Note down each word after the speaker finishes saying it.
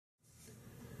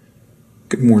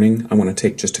Good morning. I want to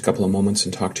take just a couple of moments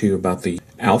and talk to you about the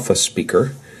Alpha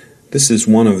speaker. This is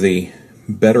one of the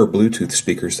better Bluetooth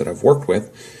speakers that I've worked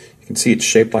with. You can see it's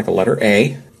shaped like a letter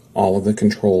A. All of the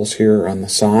controls here are on the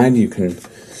side. You can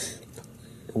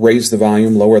raise the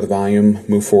volume, lower the volume,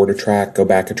 move forward a track, go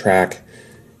back a track.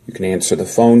 You can answer the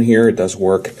phone here. It does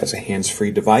work as a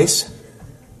hands-free device.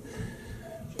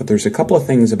 But there's a couple of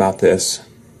things about this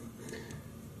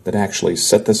that actually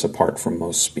set this apart from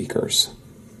most speakers.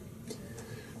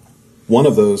 One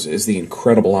of those is the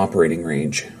incredible operating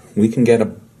range. We can get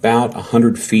about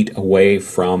 100 feet away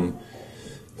from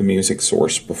the music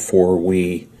source before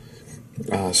we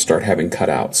start having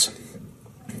cutouts.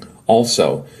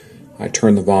 Also, I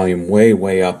turned the volume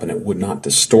way up and it would not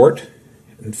distort.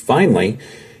 And finally,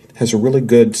 it has a really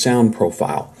good sound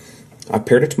profile. I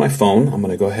paired it to my phone. I'm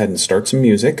going to go ahead and start some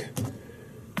music.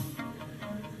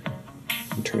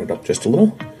 Turn it up just a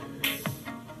little.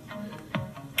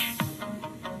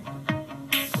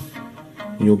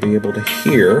 You'll be able to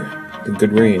hear the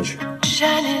good range.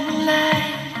 Shining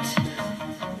light,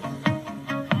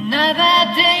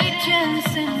 another day turns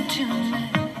into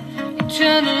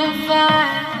eternal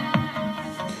fire.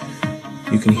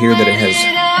 You can hear that it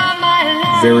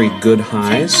has very good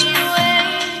highs.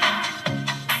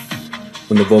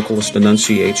 When the vocalist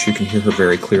enunciates, you can hear her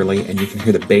very clearly, and you can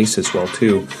hear the bass as well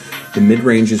too. The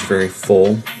mid-range is very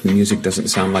full. The music doesn't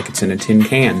sound like it's in a tin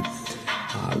can.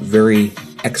 Very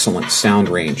excellent sound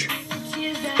range.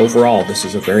 Overall, this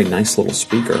is a very nice little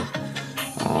speaker.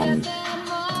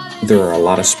 There are a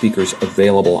lot of speakers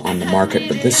available on the market,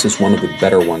 but this is one of the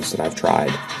better ones that I've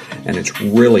tried, and it's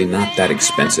really not that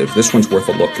expensive. This one's worth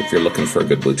a look if you're looking for a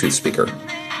good Bluetooth speaker.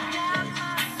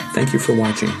 Thank you for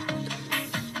watching.